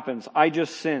what happens. I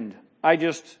just sinned. I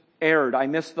just erred. I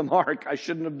missed the mark. I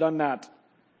shouldn't have done that.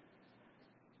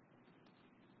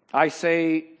 I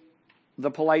say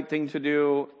the polite thing to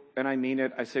do, and I mean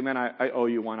it. I say, man, I owe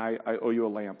you one. I owe you a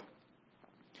lamp.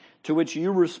 To which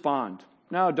you respond,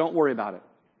 no, don't worry about it.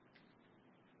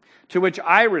 To which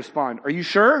I respond, are you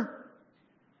sure?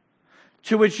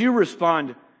 To which you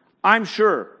respond, I'm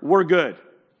sure. We're good.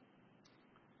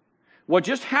 What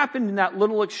just happened in that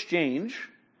little exchange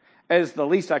is the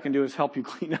least I can do is help you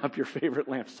clean up your favorite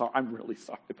lamp. So I'm really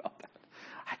sorry about that.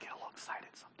 I get a little excited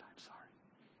sometimes, sorry.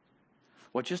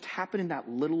 What just happened in that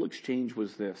little exchange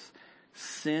was this.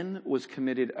 Sin was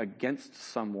committed against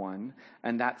someone,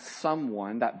 and that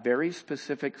someone, that very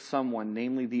specific someone,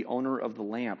 namely the owner of the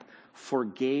lamp,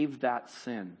 forgave that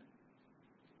sin.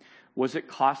 Was it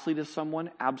costly to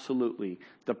someone? Absolutely.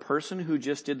 The person who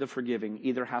just did the forgiving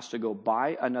either has to go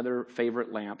buy another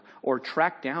favorite lamp or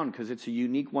track down, because it's a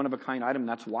unique one-of-a-kind item,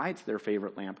 that's why it's their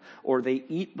favorite lamp, or they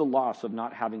eat the loss of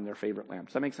not having their favorite lamp.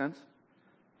 Does that make sense?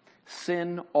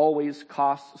 Sin always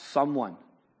costs someone.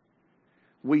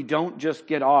 We don't just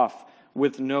get off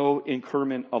with no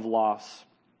incurment of loss.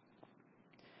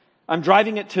 I'm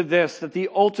driving it to this, that the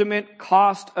ultimate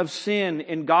cost of sin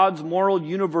in God's moral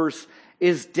universe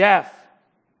is death.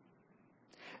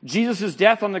 Jesus'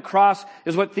 death on the cross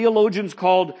is what theologians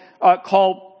call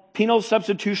penal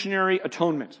substitutionary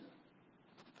atonement.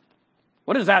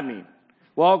 What does that mean?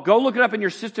 Well, go look it up in your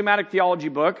systematic theology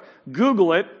book,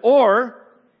 Google it, or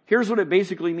here's what it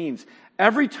basically means.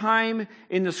 Every time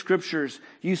in the scriptures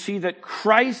you see that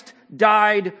Christ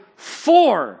died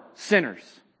for sinners,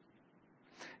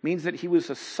 it means that he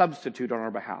was a substitute on our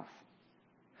behalf.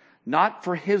 Not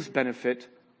for his benefit,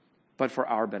 but for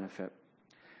our benefit.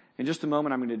 In just a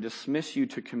moment, I'm going to dismiss you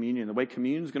to communion. The way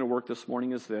communion is going to work this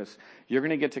morning is this. You're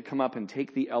going to get to come up and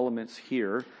take the elements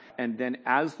here, and then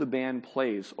as the band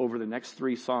plays over the next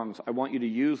 3 songs, I want you to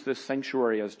use this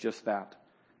sanctuary as just that.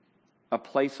 a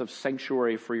place of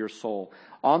sanctuary for your soul.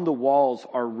 On the walls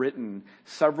are written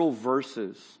several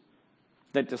verses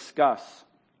that discuss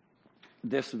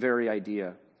this very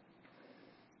idea,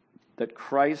 that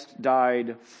Christ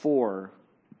died for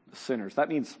sinners. That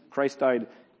means Christ died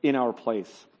in our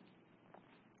place.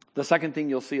 The second thing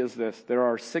you'll see is this. There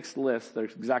are 6 lists. They're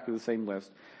exactly the same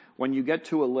list. When you get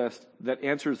to a list that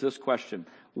answers this question,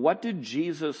 what did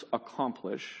Jesus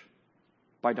accomplish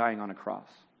by dying on a cross?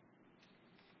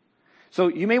 So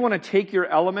you may want to take your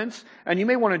elements and you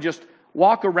may want to just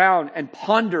walk around and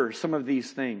ponder some of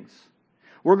these things.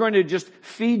 We're going to just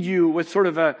feed you with sort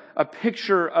of a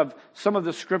picture of some of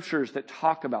the scriptures that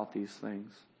talk about these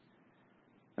things.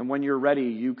 And when you're ready,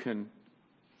 you can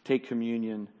take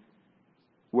communion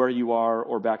where you are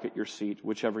or back at your seat,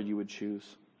 whichever you would choose.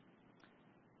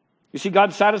 You see,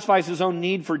 God satisfies his own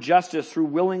need for justice through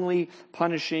willingly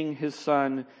punishing his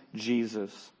son,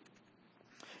 Jesus.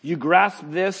 You grasp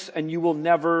this and you will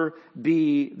never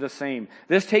be the same.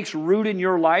 This takes root in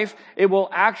your life. It will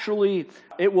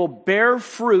bear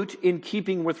fruit in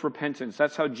keeping with repentance.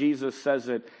 That's how Jesus says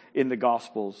it in the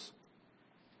Gospels.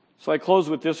 So I close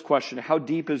with this question. How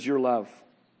deep is your love?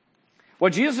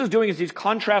 What Jesus is doing is he's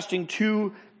contrasting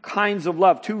 2 kinds of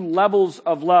love, 2 levels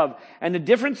of love. And the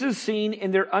difference is seen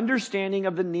in their understanding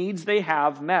of the needs they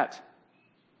have met.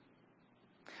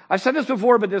 I've said this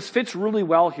before, but this fits really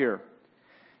well here.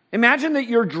 Imagine that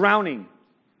you're drowning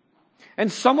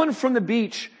and someone from the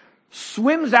beach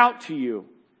swims out to you.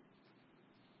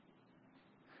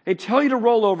 They tell you to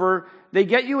roll over. They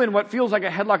get you in what feels like a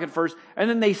headlock at first, and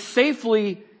then they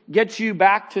safely get you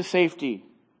back to safety.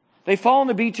 They fall on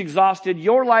the beach exhausted.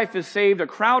 Your life is saved. A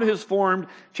crowd has formed.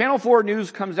 Channel 4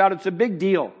 News comes out. It's a big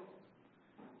deal.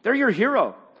 They're your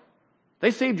hero.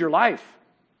 They saved your life.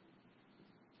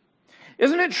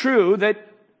 Isn't it true that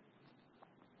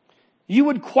you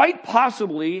would quite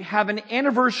possibly have an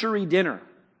anniversary dinner?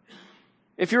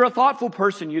 If you're a thoughtful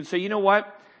person, you'd say, you know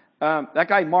what? That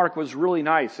guy Mark was really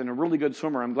nice and a really good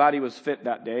swimmer. I'm glad he was fit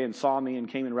that day and saw me and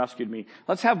came and rescued me.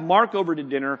 Let's have Mark over to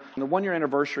dinner on the 1-year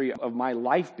anniversary of my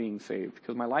life being saved,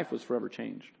 because my life was forever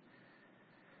changed.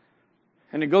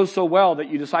 And it goes so well that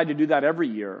you decide to do that every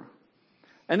year.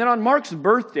 And then on Mark's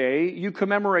birthday, you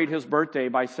commemorate his birthday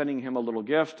by sending him a little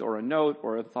gift or a note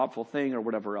or a thoughtful thing or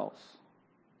whatever else.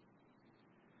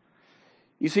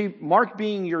 You see, Mark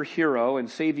being your hero and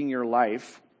saving your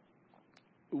life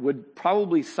would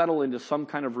probably settle into some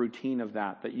kind of routine of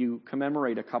that you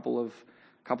commemorate a couple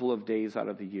of days out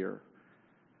of the year.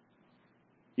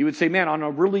 You would say, man, on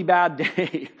a really bad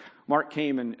day, Mark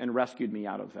came and rescued me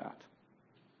out of that.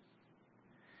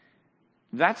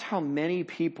 That's how many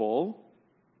people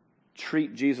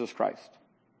treat Jesus Christ.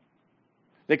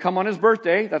 They come on his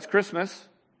birthday, that's Christmas.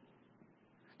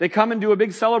 They come and do a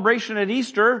big celebration at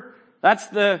Easter. That's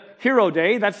the hero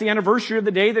day. That's the anniversary of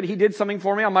the day that he did something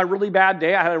for me on my really bad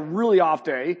day. I had a really off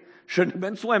day. Shouldn't have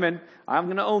been swimming. I'm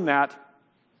going to own that.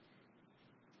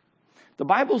 The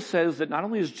Bible says that not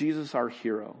only is Jesus our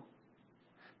hero,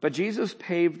 but Jesus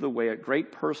paved the way at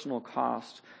great personal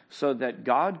cost so that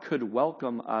God could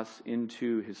welcome us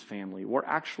into his family. We're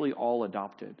actually all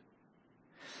adopted.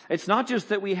 It's not just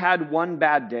that we had one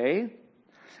bad day.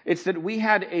 It's that we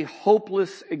had a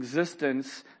hopeless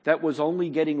existence that was only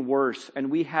getting worse,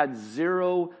 and we had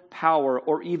zero power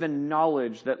or even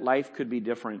knowledge that life could be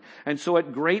different. And so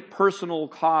at great personal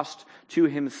cost to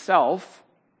himself,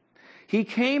 he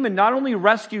came and not only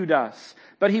rescued us,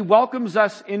 but he welcomes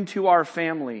us into our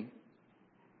family.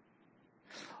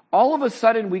 All of a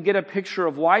sudden, we get a picture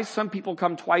of why some people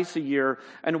come twice a year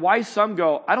and why some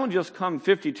go, I don't just come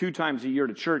 52 times a year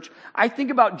to church. I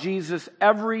think about Jesus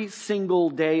every single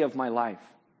day of my life.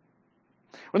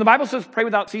 When the Bible says pray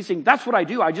without ceasing, that's what I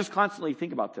do. I just constantly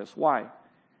think about this. Why?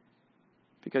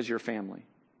 Because you're family.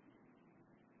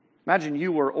 Imagine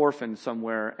you were orphaned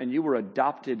somewhere and you were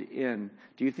adopted in.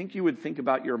 Do you think you would think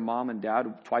about your mom and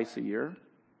dad twice a year?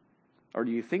 Or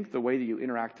do you think the way that you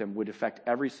interact with them would affect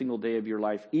every single day of your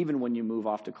life, even when you move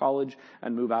off to college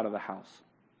and move out of the house?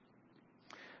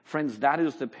 Friends, that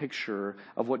is the picture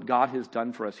of what God has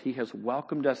done for us. He has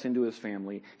welcomed us into his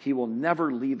family. He will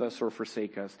never leave us or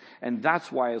forsake us. And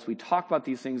that's why as we talk about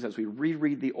these things, as we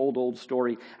reread the old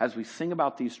story, as we sing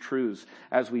about these truths,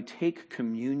 as we take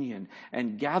communion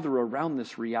and gather around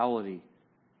this reality,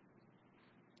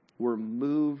 we're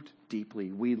moved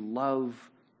deeply. We love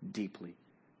deeply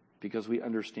because we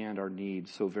understand our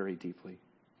needs so very deeply.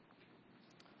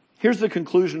 Here's the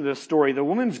conclusion of this story. The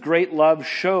woman's great love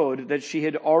showed that she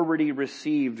had already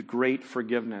received great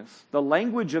forgiveness. The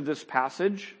language of this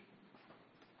passage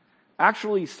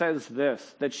actually says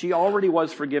this, that she already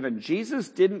was forgiven. Jesus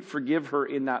didn't forgive her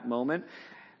in that moment.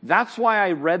 That's why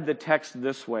I read the text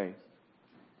this way.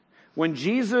 When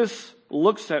Jesus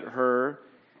looks at her,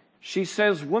 she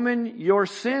says, "Woman, your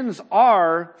sins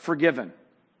are forgiven."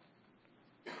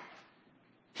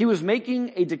 He was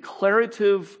making a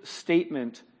declarative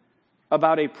statement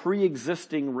about a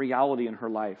pre-existing reality in her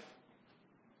life.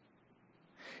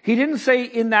 He didn't say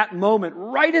in that moment,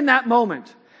 right in that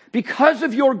moment, because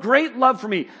of your great love for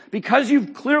me, because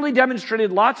you've clearly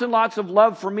demonstrated lots and lots of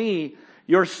love for me,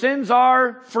 your sins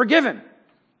are forgiven.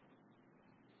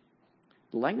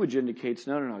 The language indicates,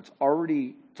 no, it's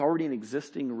already an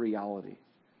existing reality.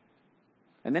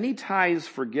 And then he ties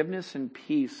forgiveness and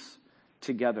peace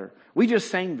together. We just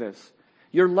sang this.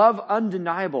 Your love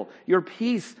undeniable, your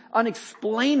peace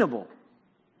unexplainable.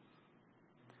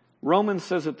 Romans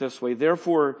says it this way,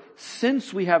 therefore,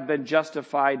 since we have been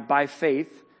justified by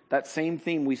faith, that same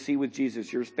theme we see with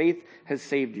Jesus, your faith has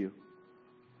saved you.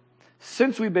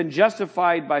 Since we've been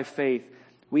justified by faith,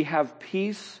 we have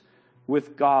peace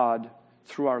with God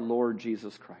through our Lord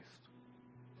Jesus Christ.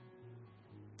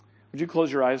 Would you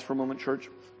close your eyes for a moment, church?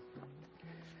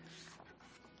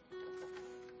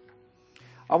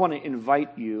 I want to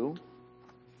invite you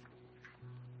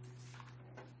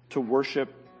to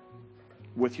worship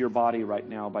with your body right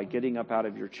now by getting up out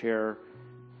of your chair,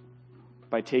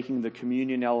 by taking the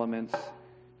communion elements.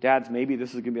 Dads, maybe this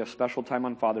is going to be a special time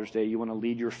on Father's Day. You want to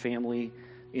lead your family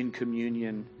in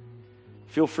communion.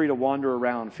 Feel free to wander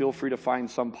around. Feel free to find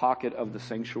some pocket of the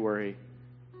sanctuary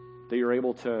that you're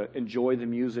able to enjoy the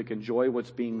music, enjoy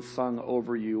what's being sung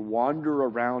over you. Wander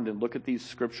around and look at these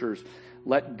scriptures.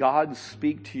 Let God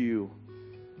speak to you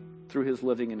through His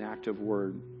living and active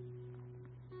word.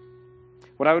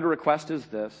 What I would request is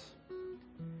this.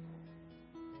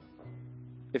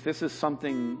 If this is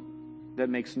something that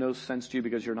makes no sense to you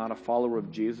because you're not a follower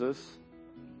of Jesus,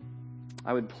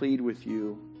 I would plead with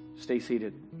you, stay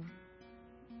seated.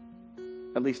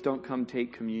 At least don't come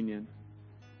take communion.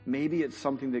 Maybe it's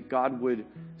something that God would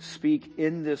speak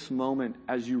in this moment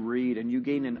as you read and you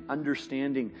gain an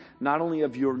understanding not only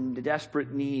of your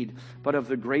desperate need, but of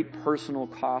the great personal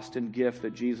cost and gift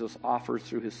that Jesus offers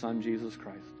through His Son, Jesus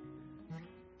Christ.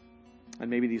 And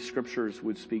maybe these scriptures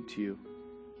would speak to you.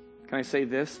 Can I say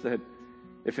this, that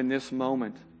if in this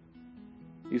moment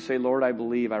you say, Lord, I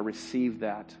believe, I receive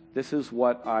that. This is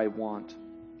what I want.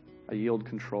 I yield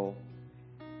control.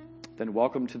 Then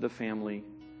welcome to the family.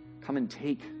 Come and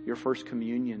take your first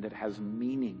communion that has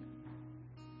meaning.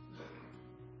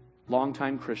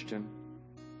 Longtime Christian,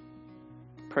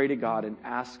 pray to God and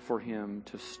ask for Him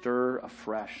to stir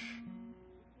afresh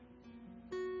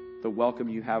the welcome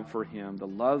you have for Him, the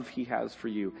love He has for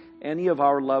you. Any of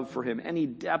our love for Him, any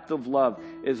depth of love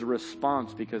is a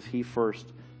response because He first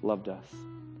loved us.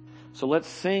 So let's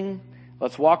sing,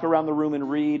 let's walk around the room and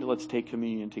read, let's take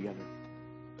communion together.